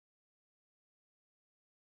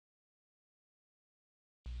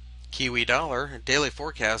Kiwi dollar daily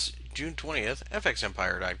forecast June 20th,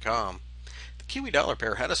 fxempire.com. The Kiwi dollar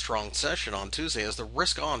pair had a strong session on Tuesday as the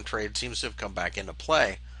risk on trade seems to have come back into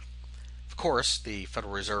play. Of course, the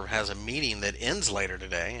Federal Reserve has a meeting that ends later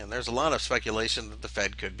today, and there's a lot of speculation that the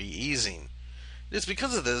Fed could be easing. It's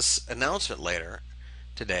because of this announcement later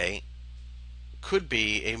today could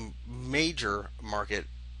be a major market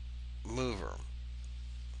mover.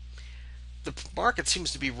 The market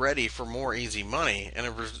seems to be ready for more easy money,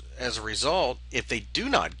 and as a result, if they do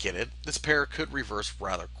not get it, this pair could reverse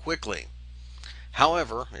rather quickly.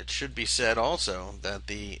 However, it should be said also that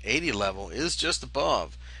the 80 level is just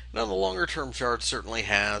above, and on the longer term chart certainly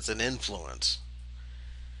has an influence.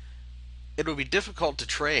 It will be difficult to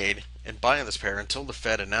trade and buy in this pair until the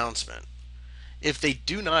Fed announcement. If they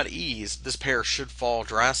do not ease, this pair should fall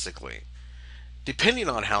drastically. Depending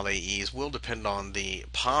on how they ease will depend on the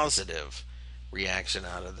positive reaction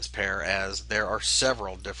out of this pair, as there are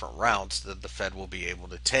several different routes that the Fed will be able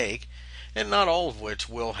to take, and not all of which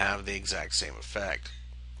will have the exact same effect.